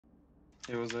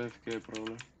He was AFK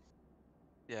probably.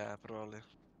 Yeah, probably.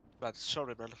 But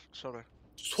sorry, man. Sorry.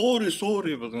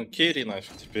 Sorry, блин, carry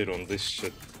нафиг теперь он this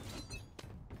shit.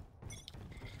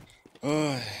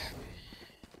 Ой.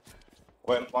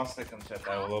 One second, chat.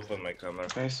 I will open my camera.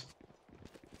 Nice.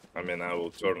 I mean, I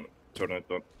will turn it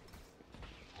on.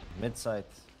 Mid side.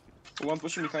 One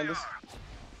pushing behind us.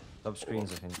 Top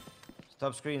screens, I think.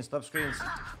 Top screens, top screens.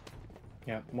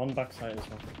 Yeah, one backside as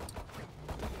well.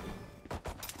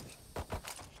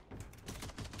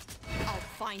 I'll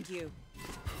find you.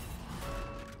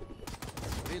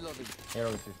 Reloading.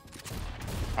 Arrow with you.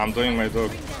 I'm doing my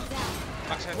dog.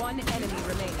 Backside. One enemy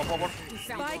remaining. Forward.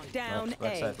 Spike down Left,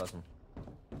 backside, A. last one.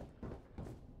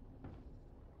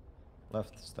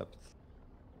 Left, stepped.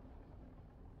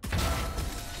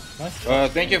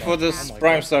 Nice. Thank you for this Oh my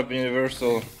Prime God. Sub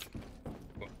Universal.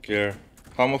 Okay.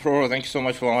 Хамофро, thank you so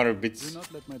much for 100 Do bits.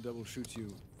 not let my double shoot you.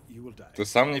 You will die. Ты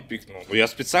сам не пикнул. Я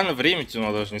специально время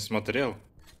тянул, даже не смотрел.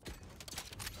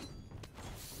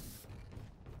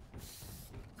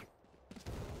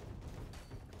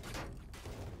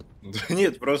 Да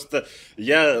нет, просто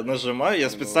я нажимаю, я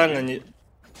специально не...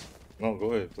 No,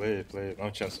 go ahead, play,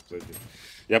 no chance to play.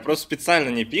 Я просто специально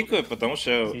не пикаю, потому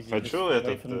что я It's easy, хочу just wait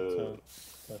этот... for them to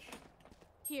push.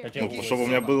 Here. Ну, чтобы у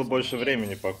меня было больше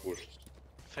времени покушать.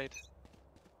 Fade.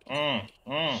 Mm.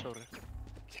 Sorry.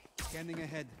 Scanning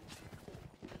ahead.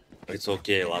 It's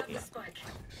okay, ладно.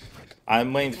 I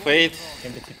main Fate.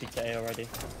 GAMBIT peeked to A already.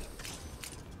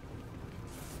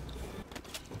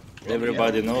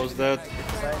 Everybody knows that.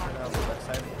 Backside, now,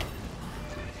 backside.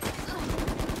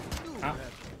 Ah.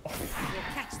 We'll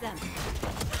catch them.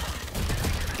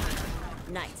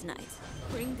 Nice, nice.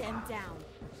 Bring them down.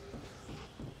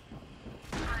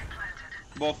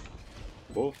 Both.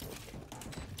 Both.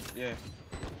 Yeah.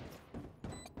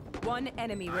 One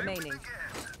enemy remaining.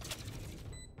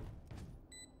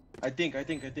 I think I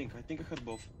had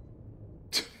both.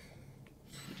 You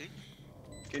think?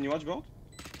 Can you watch both?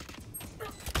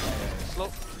 Slow.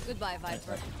 Goodbye,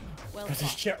 Viper. Well Because this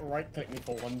fought. jet right clicked me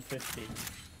for 150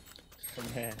 from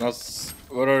here. That's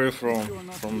where are you from? You are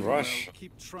not From doing Rush. well.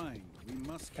 Keep trying. We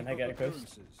must Can keep I get up a ghost?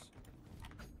 appearances.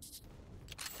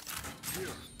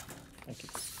 Thank you.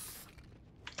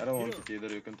 I don't want it either,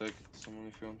 you can take someone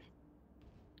if you want.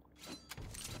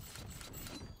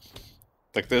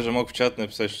 Так ты же мог в чат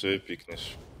написать, что и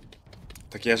пикнешь.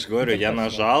 Так я же говорю, я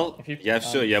нажал, я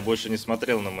все, я больше не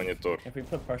смотрел на монитор. If we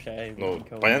put pressure A, we Ну, can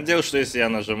kill понятное them. дело, что если я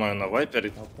нажимаю на Viper,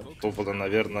 I'll push. то, было,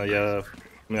 наверное,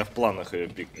 у меня в планах ее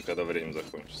пикнуть, когда время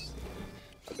закончится.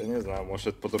 Хотя не знаю, может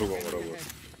это по-другому работает.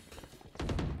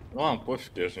 Ну ладно,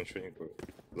 пофиг, я же ничего не говорю.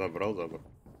 Забрал.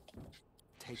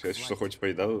 Сейчас что хоть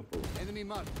поеда выпал. Enemy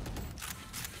mark.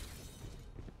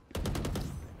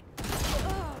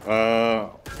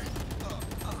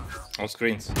 On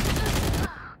screens.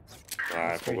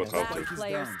 I forgot how to. Last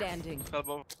player standing.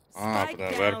 Elbow. Spike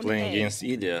But we're down playing A. against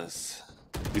Ilias.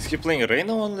 Is he playing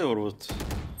Reyna only or what?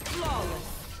 Flawless.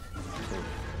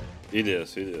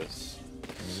 Ilias.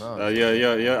 No.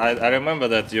 Yeah. I remember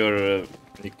that your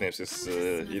nicknames is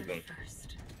Eden.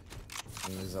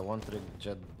 He's a one-trick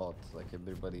jet bot, like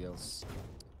everybody else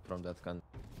from that country.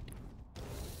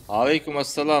 Alaikum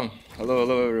assalam.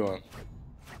 Hello everyone.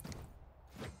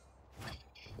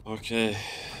 Okay.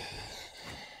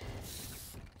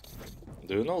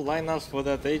 Do you know lineups for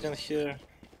that agent here?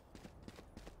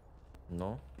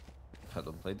 No? I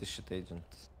don't play this shit agent.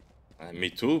 Me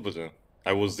too, but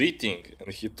I was eating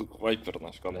and he took Viper, I'm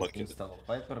Let's lucky. install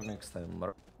Viper next time.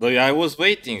 No, yeah, I was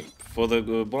waiting for the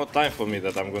more time for me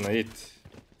that I'm gonna eat.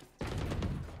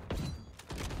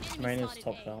 Main is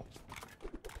topped out.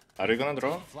 Are you gonna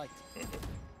draw? Flight.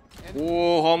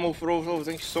 Oh, Hamu Fro,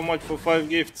 thank you so much for 5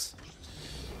 gifts.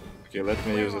 Okay, let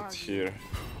me use it here.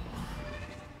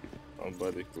 On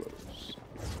body clothes.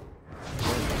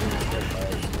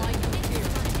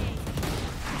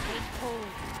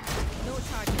 No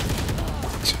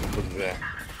charges. Yeah.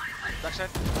 Backside.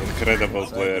 Incredible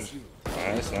player.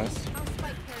 Nice.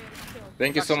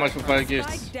 Thank you so much for 5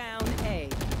 gifts. Spike down A.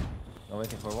 I'm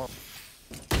waiting for one.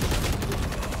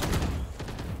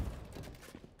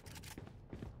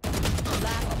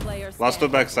 Last player Last two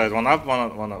standing. backside, one up,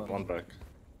 one back.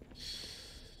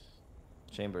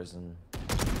 Chambers and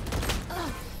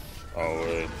Oh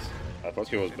wait, I thought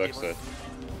he was backside.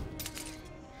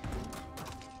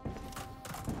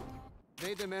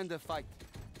 They demand a fight.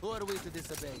 Who are we to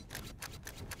disobey?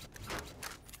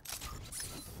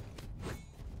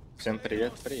 Всем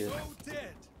привет.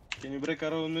 Can you break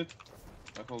arrow on mid?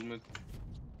 I hold mid.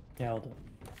 Yeah, I'll do it.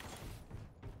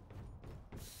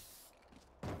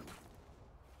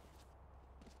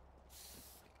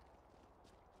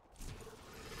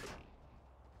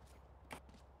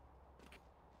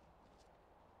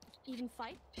 even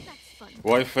fight? That's fun.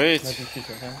 Why fate? Let me see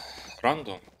for him.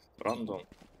 Random. Random.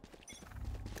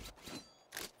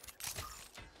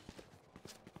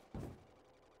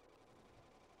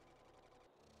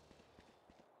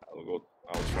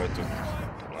 I'll try to.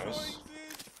 Nice.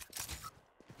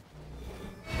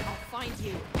 I'll find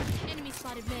you. Enemy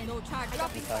spotted man. No charge.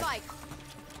 Dropping spike.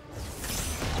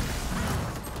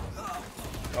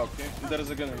 Okay, there's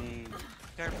a gun in...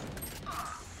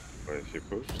 Wait, he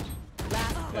pushed.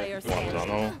 Last player One standing.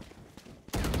 tunnel.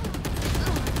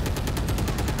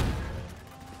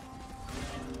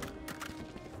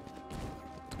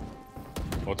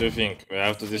 What do you think? We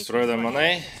have to destroy the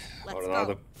money? Or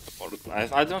another? Or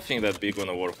I don't think that B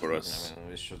gonna work for us. I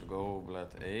mean, we should go blood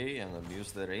A and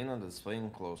abuse the Reyna that's playing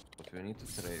close. But we need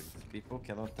to trade. People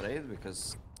cannot trade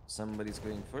because somebody's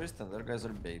going first and other guys are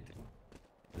baiting.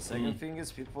 The second thing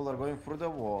is people are going through the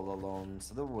wall alone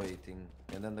instead of waiting.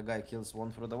 And then the guy kills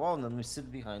one through the wall and then we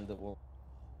sit behind the wall.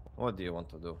 What do you want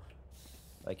to do?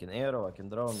 I can arrow, I can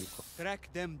drone. Track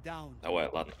them down. Давай,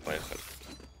 ладно, поехали.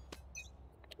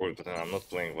 Ой, but I'm not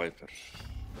playing Viper.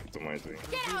 What am I doing?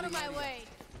 Get out of my way.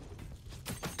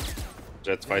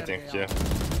 Jet fighting here.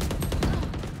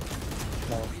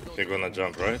 He gonna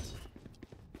jump, right?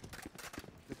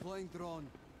 Deploying drone.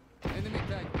 Enemy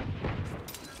tag.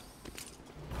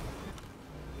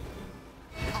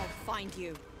 I'll find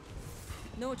you.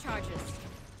 No charges.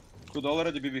 Could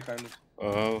already be behind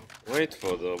it. Wait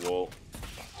for the wall.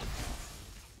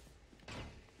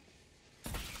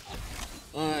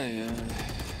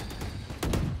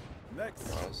 Next.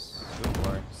 Nice. Good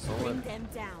work. Bring Solid. them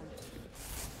down.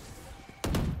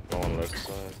 Go on left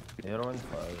side. Arrow and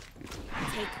fire.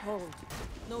 Take hold.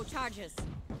 No charges.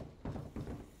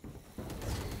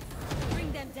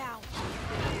 Bring them down.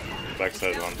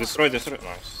 Backside one. Destroy, destroy.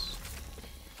 Nice.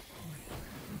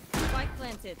 Spike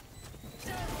planted.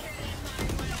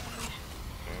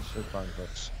 Should find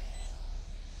that.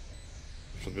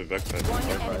 Should be backside. One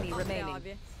Right? enemy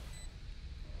remaining.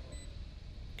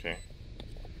 Okay.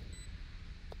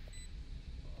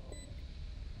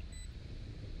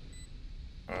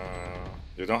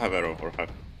 You don't have arrow or have?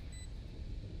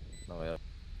 No, yeah.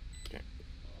 Okay.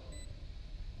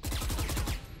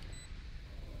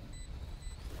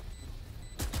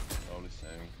 Probably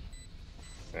saving.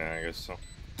 Yeah, I guess so.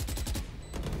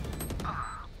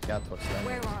 Catwalk standing.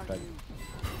 Where are Back. you?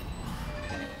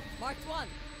 Marked one.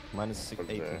 Minus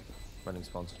 680. Okay. Running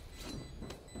spawns.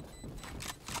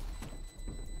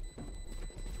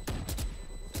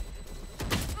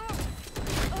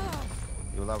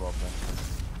 You love up, man.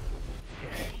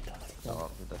 Oh,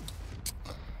 you're dead.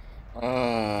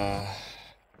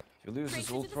 If you lose Break this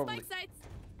into ult, the probably. spike sites.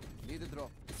 Need a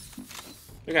drop.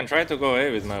 You can try to go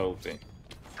A with my ulti.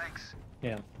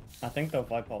 Yeah. I think the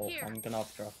Viper, Here. I'm gonna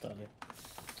updraft early.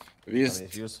 Viz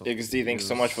if you use- XD, thanks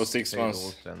so much for 6 save months.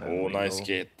 ult and then Oh, we nice go.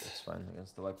 kit. It's fine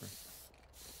against the Viper.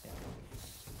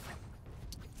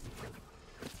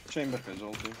 Chamber has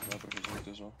ulti, Viper has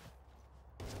ulti as well.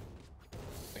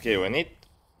 Okay, we need.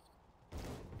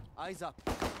 Eyes up.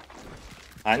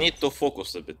 I need to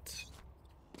focus a bit.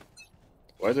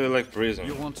 Why do you like prison?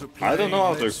 You want to I don't know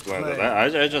how to let's explain play.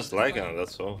 that. I just like it,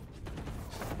 that's all.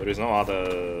 There is no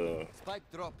other. Spike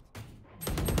dropped.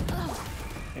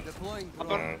 Deploying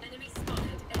drone.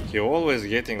 He always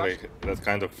getting like that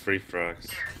kind of free frags.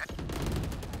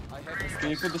 I have Can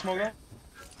you put the smoke down?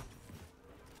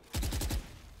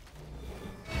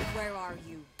 Where are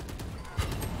you?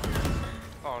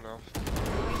 Oh no.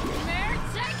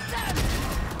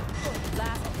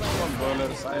 Last player. One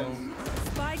boiler still.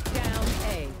 Spike down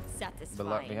A. But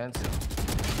Satisfying. behind you.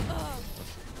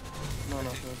 No,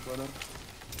 no boiler.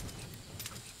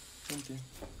 Empty.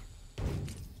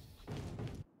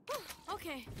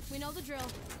 Okay, we know the drill.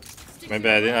 Stick Maybe to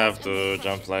I your didn't guns have and to fight.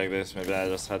 jump like this. Maybe I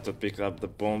just had to pick up the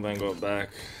bomb and go back.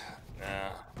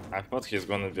 Yeah, I thought he's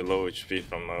gonna be low HP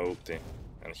from my ulti,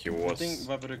 and he I was. think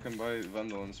Viper, you can buy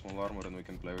Vandal and small armor and we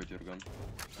can play with your gun.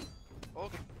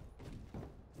 Okay.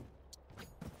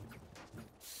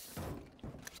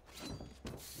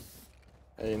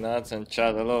 Hey Nats and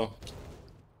chat, hello.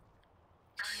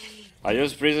 I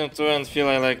use Prism 2 and feel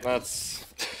I like Nats.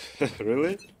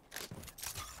 Really?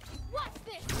 What's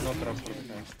this? No traps for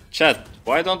behind. Chat,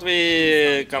 why don't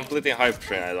we completing hype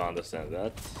train? I don't understand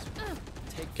that.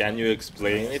 Can you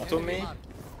explain it to me?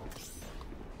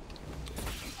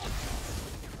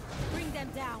 Bring them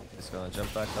down. He's gonna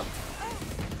jump back up.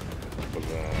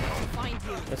 Find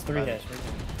you. There's 3 here.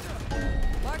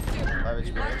 Mark 2. 5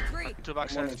 HP. Mark 3. Two One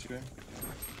backside. HP.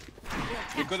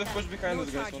 You could have pushed behind us,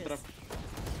 guys, no trap.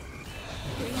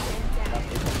 Bring them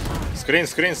down. Screens.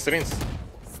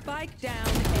 Spike down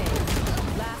A.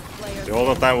 Last player He all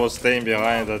the time was staying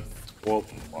behind that wall.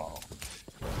 Wow.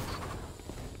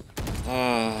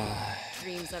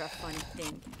 Dreams are a funny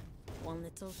thing. One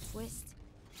little twist,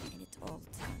 and it all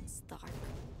turns dark.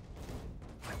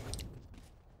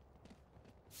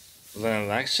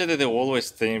 Then actually they're always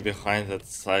staying behind that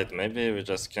side. Maybe we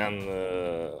just can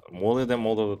molly them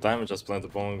all of the time and just plant the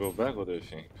bomb and go back. What do you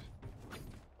think?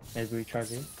 Maybe we try B.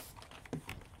 I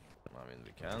mean,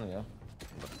 we can, yeah.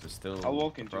 But we still, I'll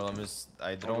walk the into problem is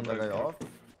I drone the guy off,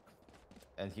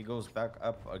 and he goes back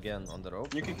up again on the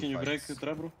rope. Nikki, and can he you break fights. the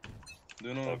trap, bro? Do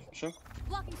you know shock?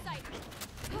 Blocking sight.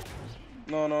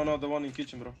 No, the one in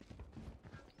kitchen, bro.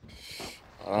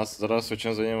 Здравствуй,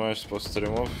 чем занимаешься после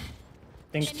стримов?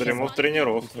 Think Стримов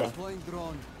тренировка. Deploying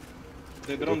drone.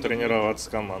 They Буду dropped the blue. тренироваться с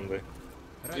командой.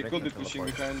 They could be pushing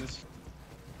behind us.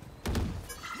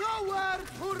 Nowhere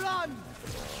to run!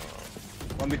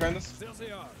 One behind us.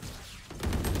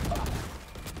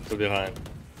 Two behind.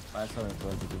 I saw him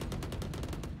 22.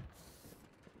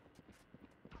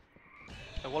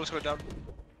 The wall is going down.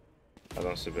 I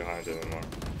don't see behind anymore.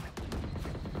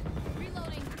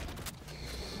 Reloading.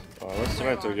 Let's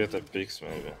try to get a picks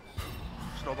maybe.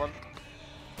 Snowman.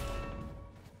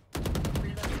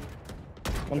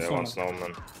 one Yeah, snowman. one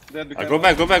snowman. Dead behind Go us.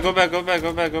 back, go back, go back, go back,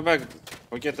 go back, go back.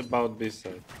 Forget about B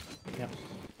side. Yeah.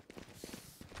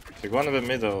 If you go in the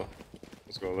middle,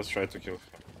 let's go, let's try to kill him.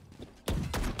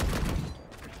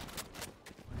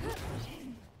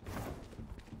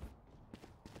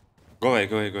 Go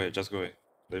away, just go away.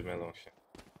 Leave me alone here.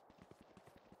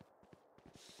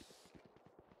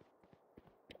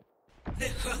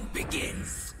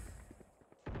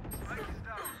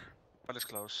 One is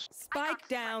close. Spike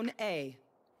down A.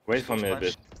 Wait for me a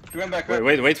bit. He went back.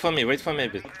 Wait for me a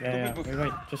bit. Yeah,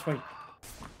 wait, just wait.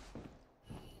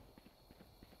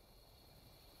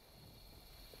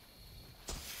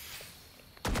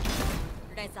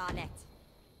 Rezalet.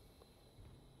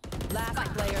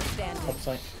 Last player standing. Top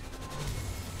side.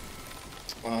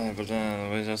 Oh, but then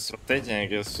we're just rotating, I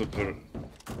guess, super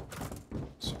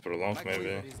long My maybe.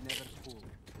 quiver is never full.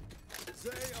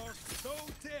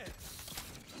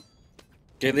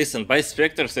 Okay, listen, buy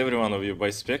Spectres, every one of you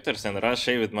buy Spectres and rush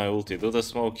A with my ulti. Do the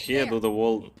smoke here, do the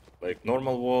wall, like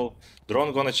normal wall.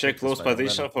 Drone gonna check close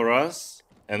position for us.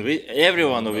 And every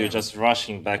one of you just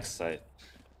rushing backside.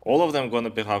 All of them gonna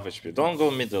be half HP. Don't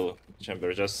go middle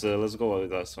chamber, just let's go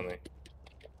with us on it.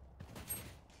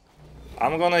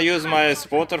 I'm gonna use my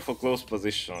spotter for close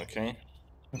position, okay?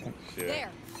 Here. There.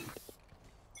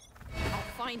 I'll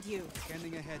find you.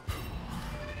 Scanning ahead.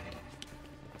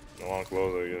 No one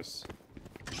close, I guess.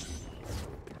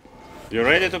 You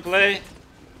ready to play?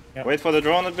 Yep. Wait for the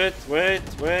drone a bit. Wait,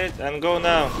 and go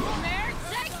now. Mare,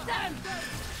 take them.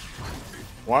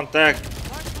 One tag.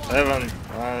 7.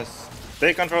 Nice.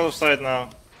 Take control of side now.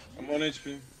 I'm on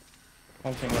HP.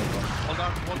 One thing left. Hold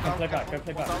down, hold Go down. play back,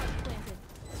 careful, go play hold back. down. Planted.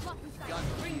 Blocking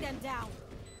sight. Bring them down.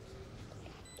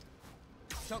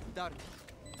 Shock dart.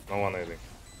 No one aiding.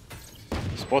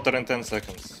 Spotter in 10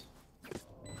 seconds.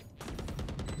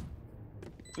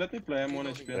 Let me play. I'm on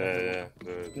HP. Yeah.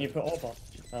 Can you put orb up,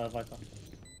 Viper?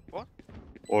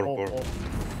 Or.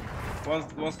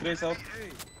 One trace out.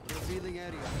 Revealing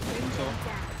area. So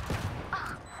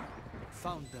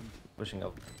Found them. Pushing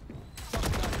up.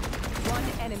 One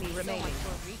enemy remaining.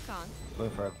 For recon.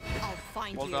 Going for it. I'll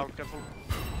find Hold you. down, careful.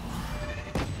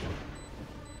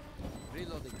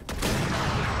 Reloading.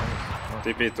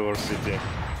 TP towards CT.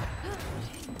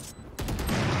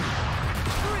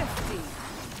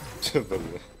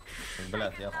 Thrifty.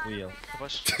 Блядь, я охуел.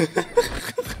 Push.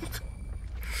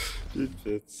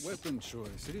 Пипец. Weapon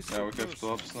choice. It is yeah, we have 2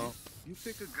 ups now. You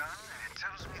pick a gun and it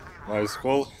tells me who Nice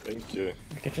call. Thank you.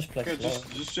 We can just play Okay, slow.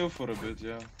 just chill for a bit.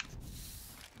 Yeah.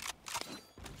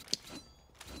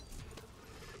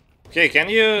 Okay, can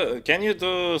you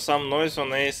do some noise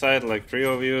on A side, like 3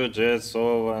 of you, Jet,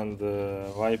 Sov, and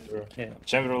Viper? Yeah.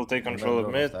 Chamber will take control of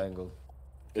mid. Angle.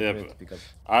 Yeah, Wait, but pick up.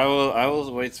 I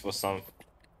will wait for some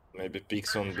maybe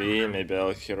peeks on B, maybe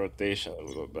I'll hear rotation and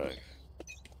we'll go back.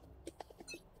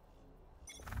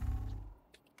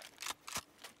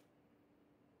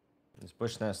 Let's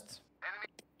push nest.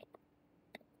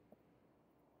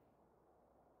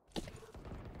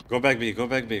 Go back B, go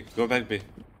back B, go back B.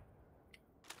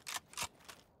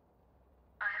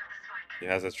 He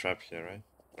has a trap here, right?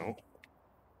 No?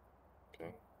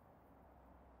 Okay.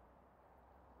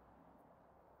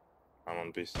 I'm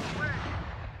on B.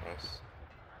 Nice.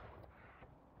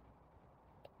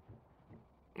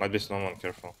 Might be snowman,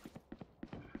 careful.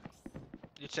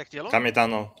 You checked yellow? Coming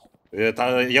tunnel.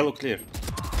 Yellow clear.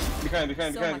 Behind.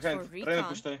 So much for Arena recon.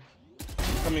 push stay.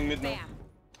 Coming mid now. Bam.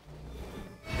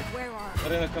 Where are?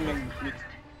 Arena coming mid.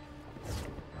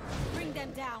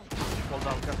 them down. Fall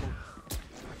down, careful.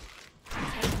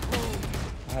 Take hold.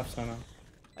 I have Sona.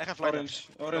 I have light Orange,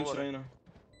 ups. orange Don't worry. Reina.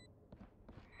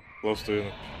 Close to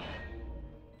you.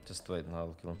 Just wait and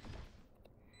I'll kill him.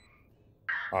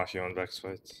 Ah, he went back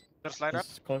side. There's light up.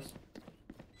 He's close.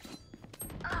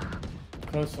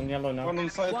 Close on yellow now. One on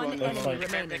side, One one enemy yellow. side. They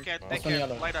remaining. can't, they That's on can't.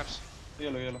 yellow. Light ups.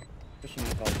 Yellow, yellow. Pushing me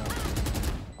right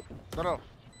now. No.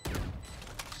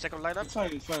 Second light up. It's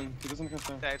fine, it's fine. He doesn't have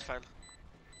time. Yeah, it's fine.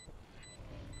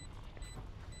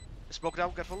 Smoke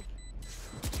down, careful.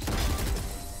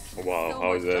 Wow, So how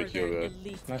much is that for kill their that?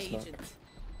 elite Nice look. agent.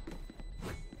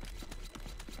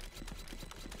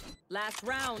 Last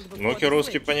round before Ну, the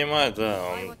русский switch. понимает, да.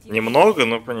 Он немного,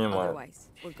 но понимает. Otherwise,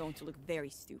 we're going to look very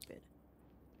stupid.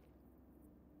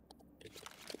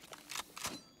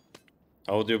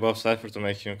 How would you buff Cypher to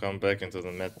make him come back into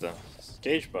the meta?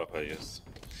 Cage buff, I guess.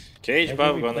 Cage Maybe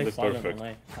buff we gonna play be silent perfect. on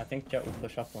A. I think Jet will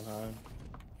push up on her own.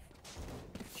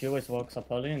 She always walks up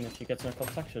early, and if she gets in a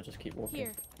contact, she'll just keep walking.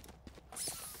 Here.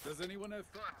 Does anyone have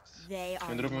funds? They are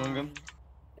Can you drop me one gun? mine.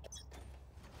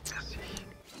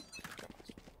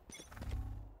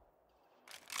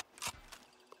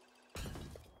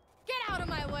 Get out of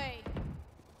my way.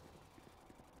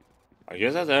 I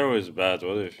guess that arrow is bad.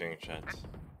 What do you think, chat?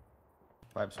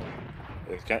 Pipes.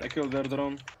 It can I killed their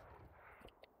drone.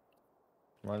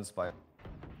 One spy.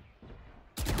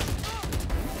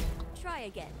 Try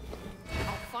again.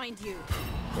 I'll find you.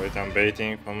 wait, I'm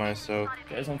baiting for myself.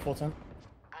 Jet is on 410.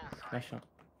 Nice shot.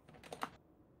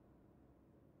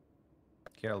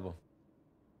 Key elbow.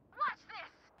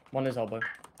 One is elbow.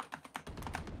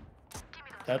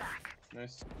 Dead.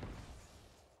 Nice.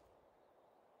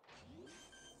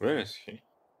 Where is he?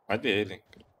 Might be aiding.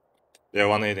 Yeah,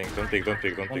 one aiding. Don't pick, don't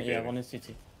pick, don't One, pick. yeah, aiding. one is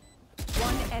CT.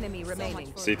 One enemy So much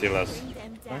remaining. for City last. bring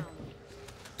them down.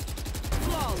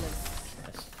 Flawless.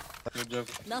 Nice. Good job.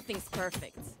 Nothing's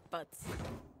perfect, but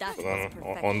that's But what's on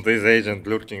perfection. this agent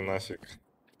lurking nothing.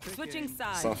 Switching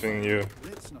sides. Something new.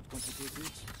 Let's not complicate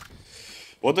it.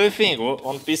 What do you think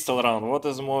on pistol round? What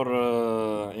is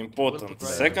more important? Wolf,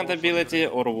 right? Second Wolf. ability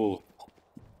or wolf?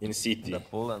 In The city.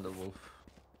 pull and the wolf.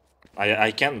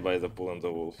 I can't buy the pull and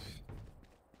the wolf.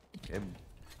 Okay.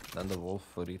 Then the wolf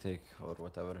for retake or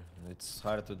whatever. It's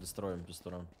hard to destroy him just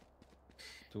around.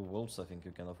 2 wolves I think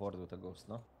you can afford with a ghost,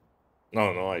 no?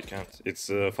 No, I can't. It's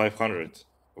 500.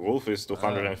 Wolf is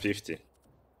 250.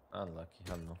 Unlucky, I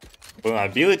don't know. But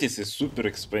abilities is super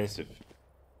expensive.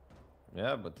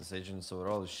 Yeah, but this agent's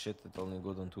overall is shit. It's only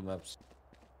good on 2 maps.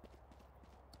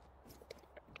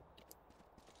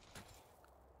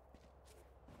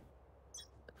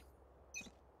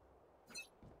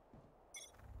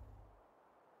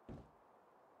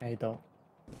 Hey, don't.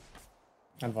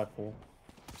 And Viper. One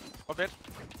bit.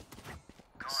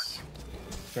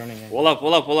 Droning in. Pull up,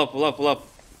 pull up, pull up, pull up, pull up.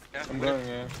 Yeah. I'm going,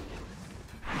 yeah.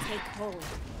 Take hold.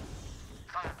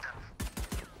 I'll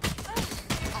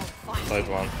find Side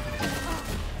you. one.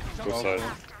 Two side.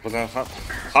 But then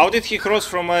how did he cross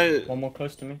from my... One more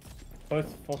close to me.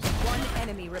 Both 40. One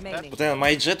enemy remaining. But then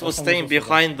my jet was That one staying was also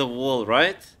behind the wall,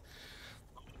 right?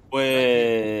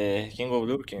 Wait, King of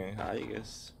Lurking, I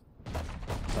guess.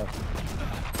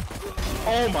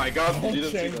 Oh my god, you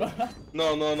didn't see Chamber. that.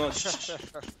 No. Shh.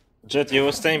 Jet, you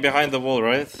were staying behind the wall,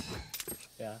 right?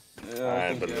 Yeah. Yeah, I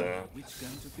think, but yeah. Which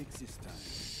gun to pick this time?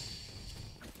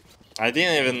 I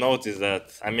didn't even notice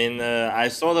that. I mean, I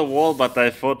saw the wall, but I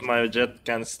thought my jet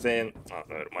can stay in... Oh,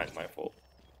 never mind, my fault.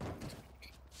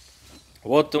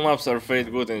 What 2 maps are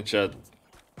fade good in chat?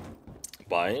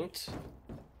 Bind?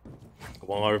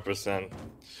 100%.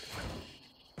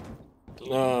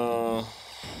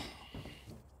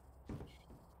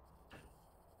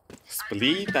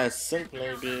 Split, Ascent,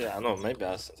 maybe. I don't know, maybe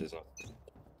Ascent is not.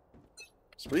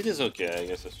 Split is okay, I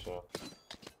guess it's sure.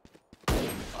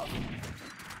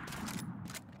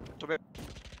 Two bit.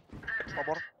 One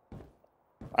more.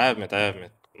 I have mid, I have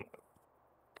mid.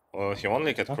 Oh, he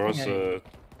only can Nothing cross. here.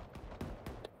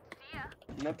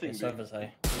 Nothing Okay, big. servers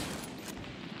A.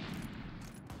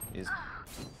 He's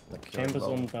the key Chambers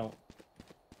elbow. on belt.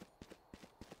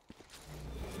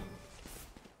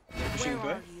 Pushing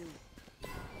Where back. are you?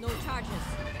 No charges.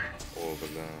 Oh, but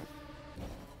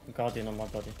Guardian on my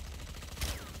body.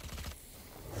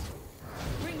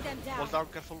 Bring them Fall down. down,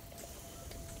 careful.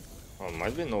 oh,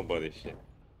 might be nobody here.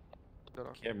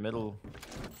 Here middle.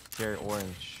 Here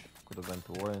orange. Could have went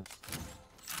to orange.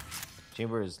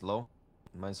 Chamber is low.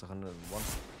 Mine's 101.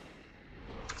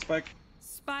 Spike.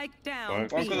 Spike down.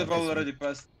 Spike. One could B. have already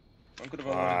passed. One could have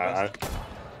already passed.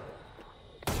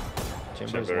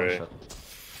 Chamber is Chamber one A. shot.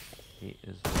 He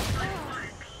is.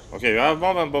 Okay, you have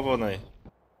bomb and bomb on A.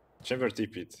 Chamber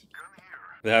TP'd.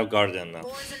 They have Guardian now.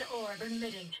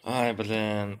 Alright, but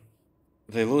then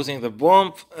they're losing the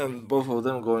bomb and both of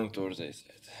them going towards A side.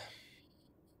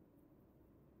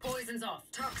 Poison's off.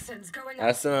 Toxins going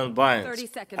Aston and Bind. 30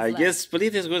 seconds I left. guess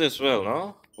Split is good as well,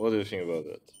 no? What do you think about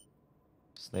that?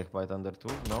 Snake bite under 2,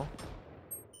 no?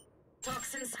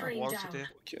 Toxin screen Wall down. city. Who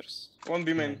cares? One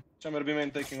B main. Chamber B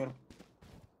main taking orb.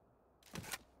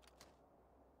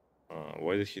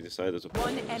 Why did he decide to One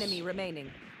play this? enemy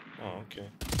remaining. Oh, okay.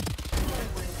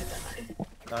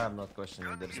 I'm not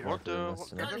questioning there's more What, to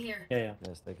this, you know? here. Yeah.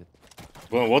 Yes, take it.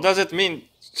 Well, what does it mean?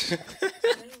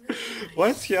 Why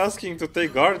is he asking to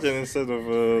take Guardian instead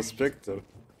of Spectre?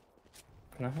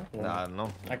 Can I have one? Nah, no.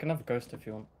 I can have Ghost if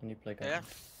you want, and you play Ghost. Yeah.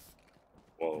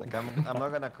 Whoa. Like I'm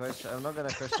not gonna question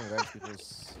guys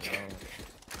people's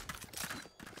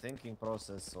thinking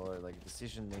process or like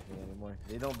decision making anymore.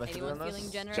 They know better Anyone than feeling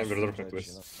us. generous? Chamber Judge, dropping you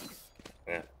twist.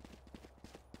 know. Yeah.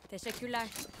 Teşekkürler.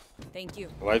 Thank you.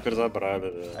 Viper забрали,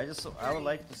 I would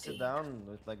like to sit down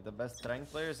with like the best rank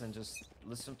players and just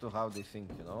listen to how they think,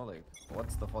 you know, like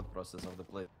what's the thought process of the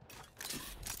play.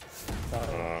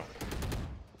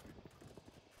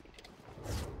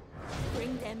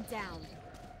 Bring them down.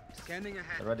 Scanning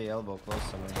ahead. Already elbow close,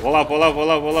 I mean. Wall up, wall up, wall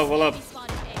up, wall up, wall up. Respawn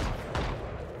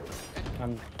A.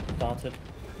 I'm darted.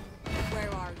 Where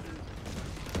are you?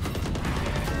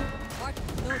 Mark,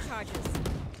 no charges.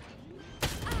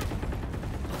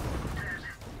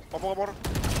 One more.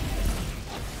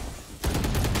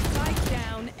 Spike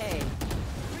down A.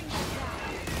 Bring them down.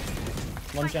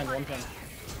 One gen, one gen.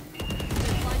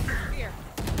 Blind to fear.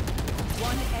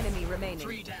 One enemy remaining.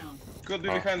 Could be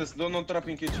behind us. Don't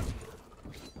trapping kitchen.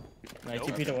 No, he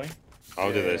TP'd away.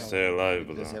 How did I stay alive?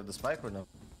 Does he have the spike or no?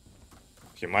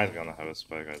 He might gonna have a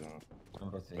spike, I don't know.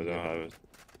 I don't have it.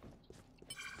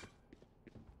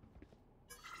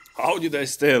 How did I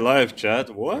stay alive, chat?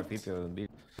 What? People and B.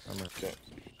 Okay.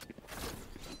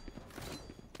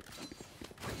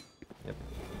 Yep.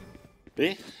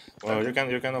 B? Well, you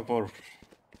can afford.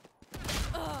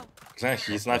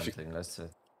 He's nothing That's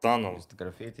it. tunnel. Just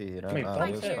graffiti. Wait,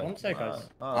 one sec, guys.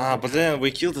 But then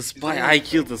we killed the spike. I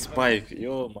killed the spike.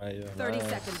 Yo, my. 30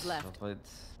 seconds left.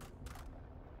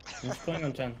 I'm just playing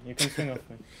on gen. You can swing off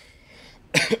me.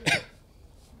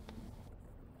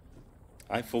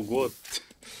 I forgot.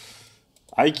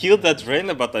 I killed that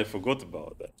trainer, but I forgot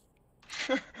about that.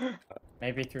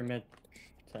 Maybe through mid.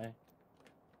 Say.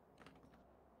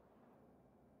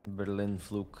 Berlin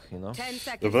fluke, you know? 10 The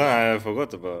seconds. plan, I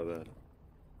forgot about that.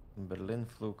 Berlin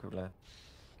fluke, blah.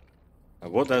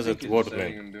 What does think it he's word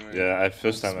saying mean? him doing Yeah,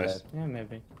 first time I. Flukes, Yeah,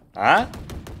 maybe. Huh?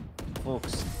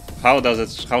 Flukes. How does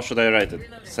it? How should I write it?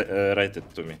 Write it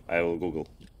to me. I will Google.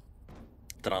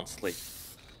 Translate.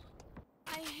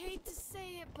 I hate to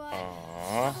say it, but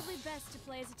Aww. probably best to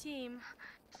play as a team.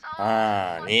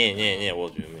 Не,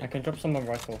 what do you I mean? can drop someone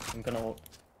rifle. I'm gonna ult.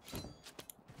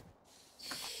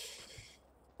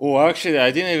 Oh, actually,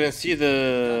 I didn't even see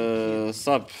the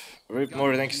sub. Rip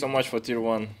more, thank you so much for tier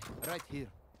 1. Right here.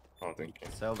 Oh, thank you.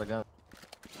 Sell the gun.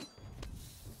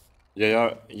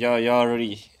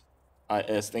 Yari.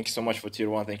 IS, thank you so much for tier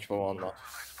 1, thank you for 1 now.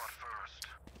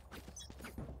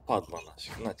 Падла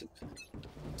нафиг, на тебе.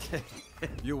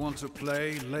 You want to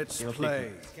play? Let's You'll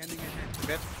play. Scanning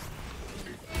ahead.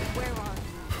 Where are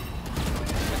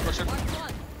you? Question. Mark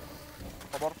one.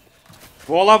 One more.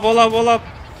 Wall up, wall up, wall up! Eh,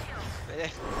 Bear,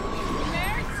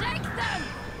 take them!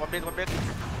 one mid.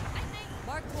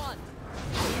 Mark one.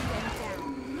 Bring them down.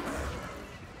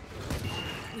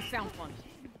 We found one.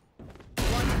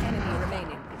 One enemy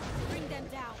remaining. Bring them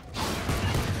down.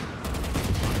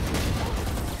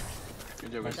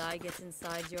 Good job, Did guys. I get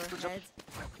inside your head?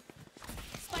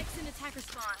 Spikes in attacker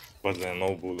spawn. But then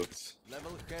no bullets.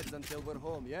 Level heads until we're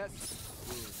home, yes?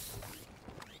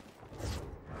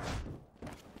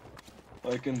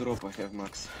 I can drop. I have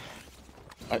max.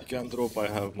 I can drop, I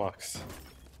have max.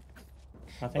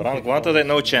 I think Rank we 1 today,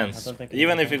 no I chance. don't think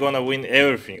Even we if we're gonna win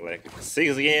everything, like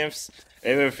 6 games,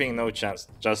 everything, no chance.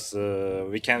 Just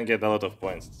we can get a lot of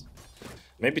points.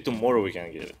 Maybe tomorrow we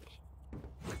can get it.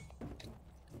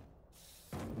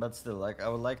 But still, like, I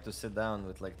would like to sit down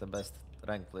with like the best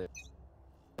rank player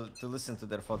to listen to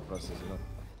their thought process, you know.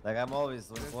 Like, I'm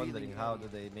always wondering how do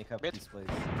they make up Mid. these plays.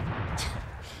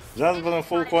 Just with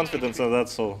full confidence, and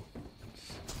that's all.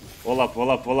 Wall up, wall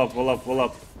up, wall up, wall up, wall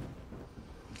up.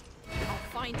 I'll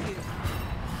find you.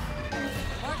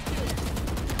 Mark two.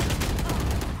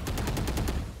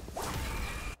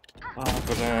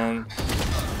 But then...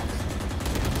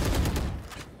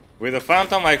 With the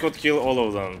Phantom I could kill all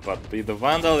of them, but with the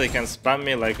Vandal they can spam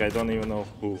me like I don't even know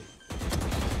who.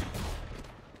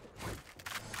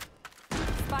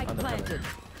 Spike planted.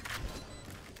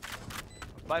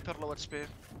 Viper low HP.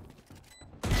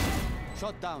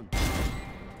 Shot down.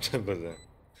 Бля.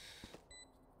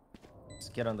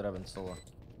 Scare and Raven solo.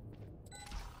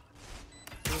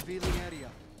 Revealing area.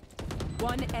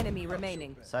 One enemy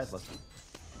remaining. Sightless.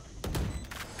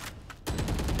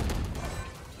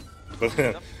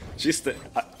 Чисто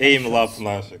aim lap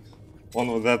нафиг. On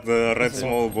with that red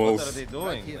small What are balls. they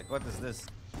doing? Like, what is this?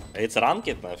 It's ranked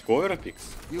нафиг, overpicks.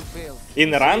 You failed.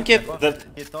 In ranked,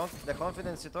 that... The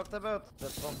confidence you talked about,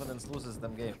 that confidence loses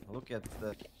them game. Look at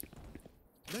the...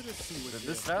 Let us see what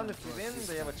This round, if we win,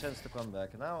 they have a chance to come back.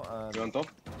 Now, You on top?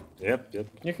 Yep, yep.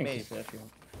 You can Mate. keep it if you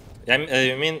want.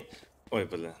 You mean... Ой,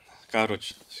 бля.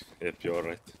 Короче, yep, you're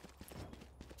right.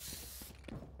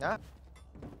 yeah?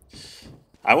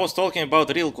 I was talking about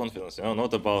real confidence, you know,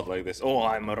 not about like this. Oh,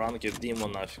 I'm a ranked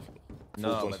demon, нафиг.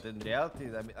 No, but in reality,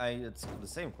 I mean, it's the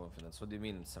same confidence. What do you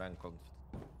mean it's rank confidence?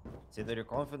 It's either you're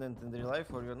confident in real life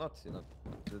or you're not, you know.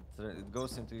 It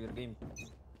goes into your game.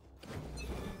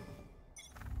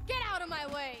 Get out of my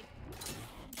way!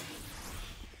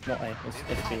 Not A,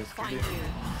 it's B. Find you.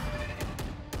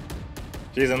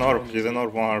 He's an orb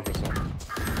 100%.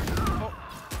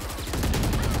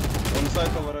 On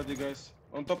site already, guys.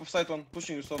 On top of site one,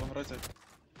 pushing you solo, right side.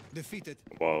 defeated.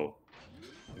 Wow.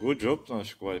 Good job,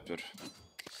 нафиг, Viper.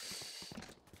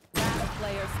 Last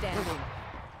player standing.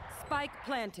 Spike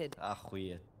planted.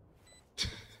 Охуеть.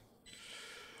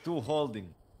 Two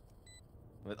holding.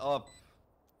 With up.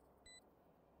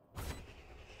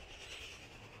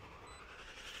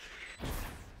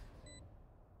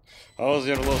 How was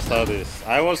your law studies?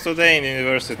 I was today in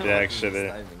university,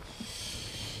 actually.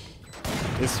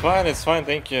 It's fine,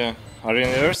 thank you. Are you in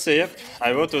university? Yep.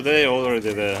 I was today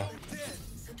already there.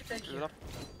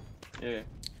 Yeah.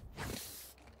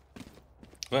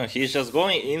 Well, he's just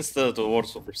going insta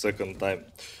towards for second time.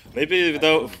 Maybe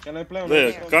without... Can I play on Yeah,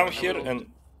 this? come here and...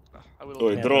 I will.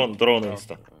 Ой, drone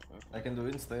insta. I can do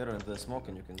insta arrow and the smoke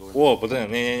and you can go in. Whoa, but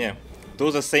then, не. Do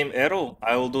the same arrow,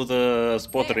 I will do the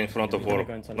spotter in front of We're gonna orb.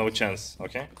 go into No next. chance,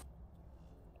 okay?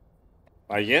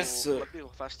 I guess Let me go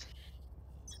fast.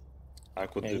 I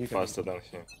could Yeah, do you can- faster than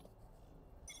him.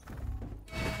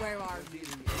 Where are you?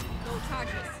 No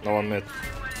charges. No one mid.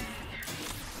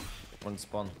 One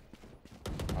spawn.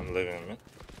 I'm leaving mid.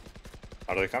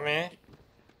 Are they coming?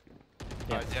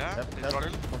 Yeah. Yeah, Yep, he's yep.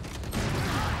 running.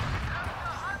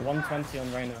 120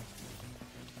 on Reyna.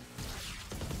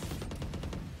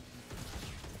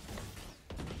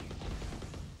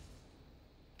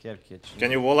 Care kitchen.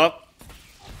 Can you wall up?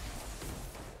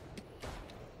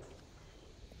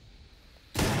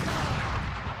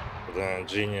 Then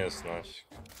genius, нафиг.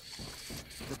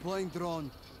 Deploying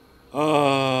drone.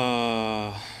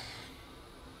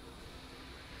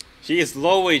 He is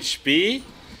low HP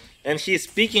and he's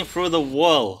peeking through the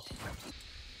wall.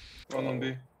 One on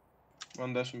B.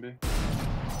 One dash on B.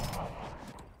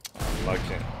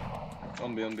 Lucky.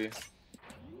 On B, on B.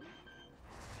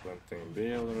 Planting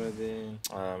B already.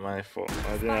 My fault.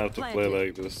 I didn't have to play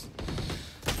like this.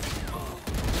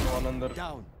 One under.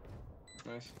 Down.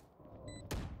 Nice.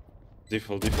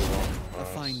 Default one. A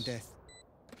fine death.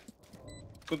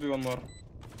 Could be one more.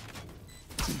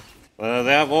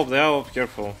 They have op,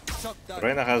 careful. Shot down.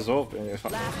 Reyna has op. Last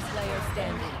player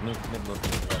standing. Mid door.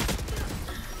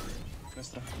 Nice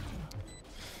try.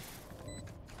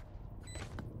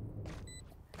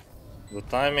 The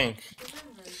timing.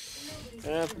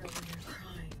 Yep.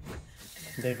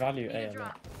 They value A a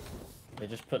lot. They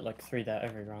just put like 3 there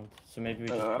every round. So maybe we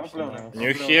just I'll push play on somewhere it. else.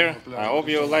 New here. I hope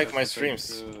you like my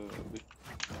streams.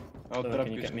 I'll So trap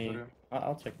can you you get me? for you.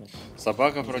 I'll take me.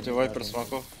 Собака против Viper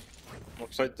смоков. Ну,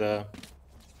 кстати, да.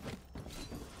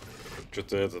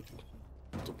 Что-то этот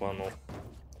тупанул.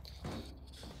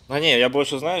 Да не, я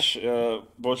больше, знаешь, я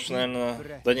больше,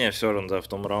 наверное... Да не, все равно, да, в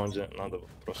том раунде надо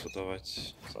просто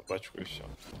давать собачку и все.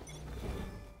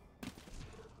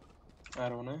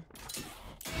 Arrow, no?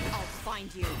 I'll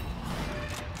find you.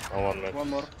 One mid. One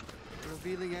more.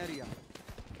 Revealing area.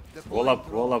 Wall up,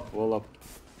 wall up, wall up.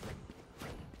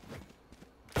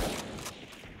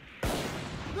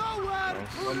 Nowhere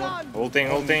to run.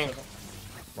 Ulting.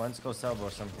 One's go sub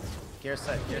or something. Care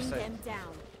side, care Bring side. them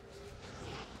down.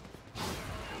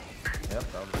 Yep,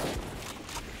 probably.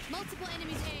 Multiple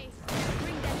enemies A.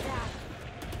 Bring them down.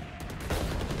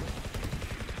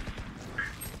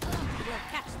 We'll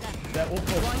catch them. Yeah, all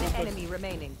push, One all push. enemy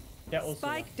remaining. Yeah, also.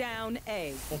 Spike down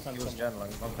A. Full time Use combo. Jan long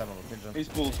time ago. Good job. He's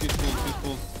pulled, he's pulled, he's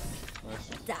pulled. Nice.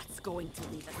 That's going to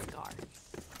leave a scar.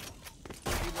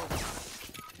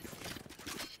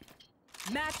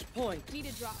 Match point. Need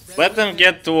a drop. Let them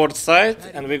get towards side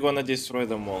and we're gonna destroy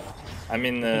them all. I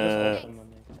mean, You just watch them when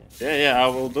they- Yeah, I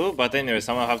will do, but anyway,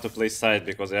 someone have to play side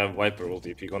because I have Viper ult.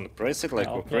 If you're gonna press it like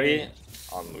I'll we pray, play-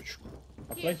 unlučku.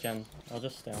 I'll play Gen. I'll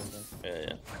just stay on Gen.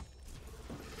 Yeah.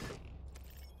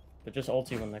 But just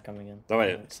ulti when they're coming in.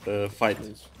 Давай, fight.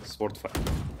 Please. Sport fight.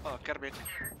 Oh, Gambit.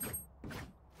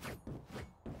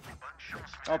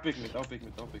 I'll pick mid.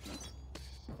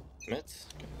 Mid?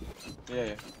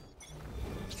 Yeah.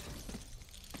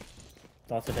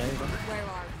 Started in. Where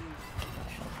are you?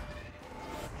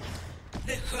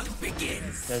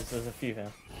 There's a few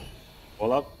here.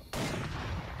 All up.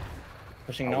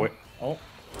 Pushing Oh, now. wait. Oh,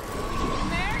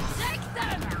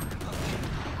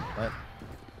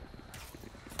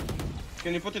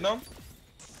 Can you put it down?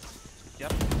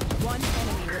 One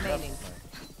enemy remaining.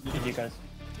 GG guys.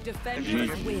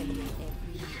 Defenders win.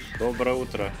 Доброе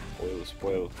утро. Ой,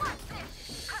 spoil.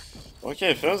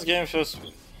 Okay, first game, first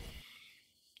win.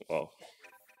 Wow.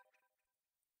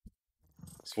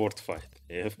 Sword fight.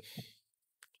 Yeah.